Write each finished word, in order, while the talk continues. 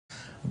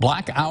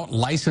Blackout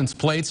license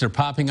plates are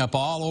popping up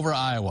all over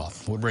Iowa.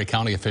 Woodbury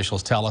County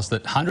officials tell us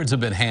that hundreds have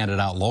been handed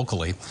out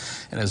locally.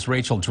 And as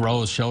Rachel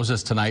Droz shows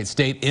us tonight,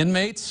 state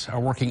inmates are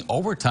working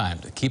overtime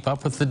to keep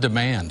up with the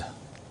demand.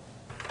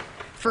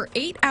 For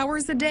 8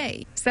 hours a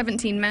day,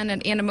 17 men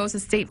at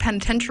Anamosa State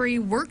Penitentiary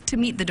work to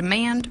meet the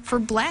demand for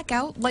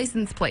blackout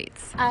license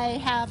plates. I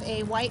have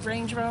a white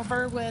Range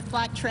Rover with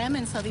black trim,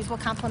 and so these will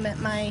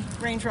complement my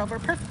Range Rover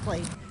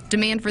perfectly.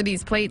 Demand for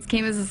these plates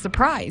came as a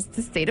surprise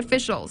to state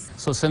officials.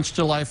 So since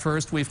July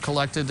 1st, we've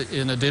collected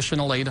an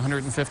additional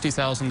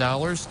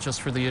 $850,000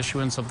 just for the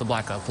issuance of the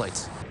blackout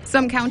plates.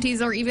 Some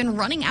counties are even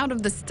running out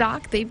of the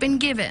stock they've been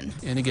given.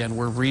 And again,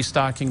 we're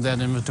restocking that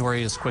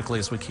inventory as quickly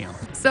as we can.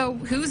 So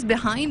who's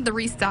behind the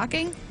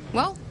restocking?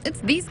 Well, it's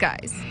these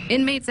guys,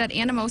 inmates at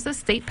Anamosa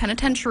State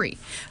Penitentiary,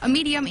 a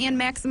medium and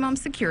maximum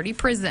security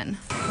prison.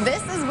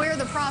 This is where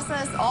the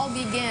process all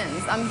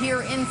begins. I'm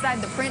here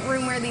inside the print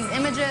room where these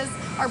images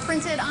are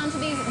printed onto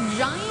these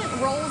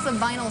giant rolls of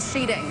vinyl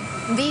sheeting.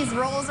 These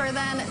rolls are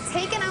then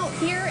taken out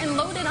here and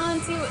loaded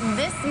onto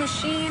this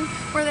machine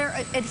where they're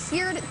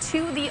adhered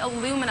to the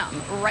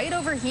aluminum. Right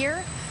over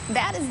here,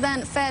 that is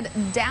then fed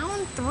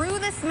down through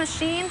this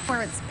machine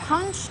where it's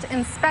punched,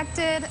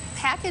 inspected,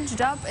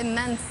 packaged up, and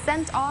then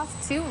sent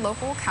off to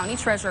local county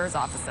treasurer's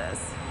offices.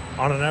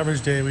 On an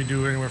average day, we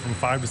do anywhere from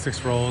 5 to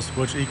 6 rolls,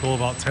 which equal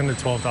about 10 to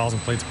 12,000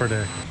 plates per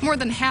day. More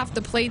than half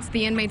the plates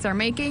the inmates are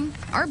making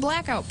are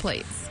blackout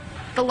plates.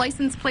 The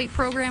license plate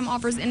program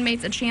offers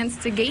inmates a chance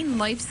to gain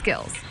life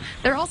skills.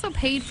 They're also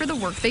paid for the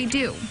work they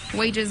do.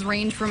 Wages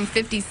range from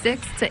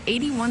 56 to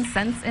 81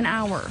 cents an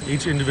hour.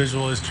 Each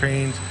individual is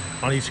trained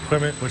on each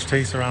equipment, which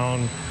takes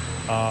around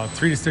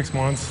 3 to 6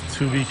 months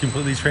to be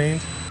completely trained.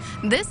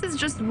 This is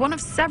just one of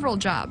several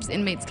jobs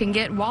inmates can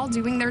get while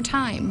doing their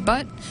time,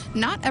 but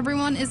not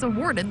everyone is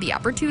awarded the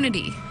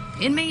opportunity.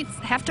 Inmates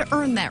have to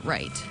earn that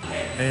right.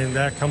 And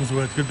that comes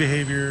with good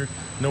behavior,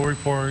 no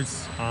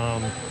reports,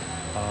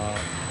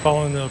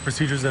 following the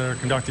procedures that are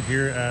conducted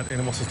here at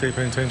Anamosa State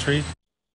Penitentiary.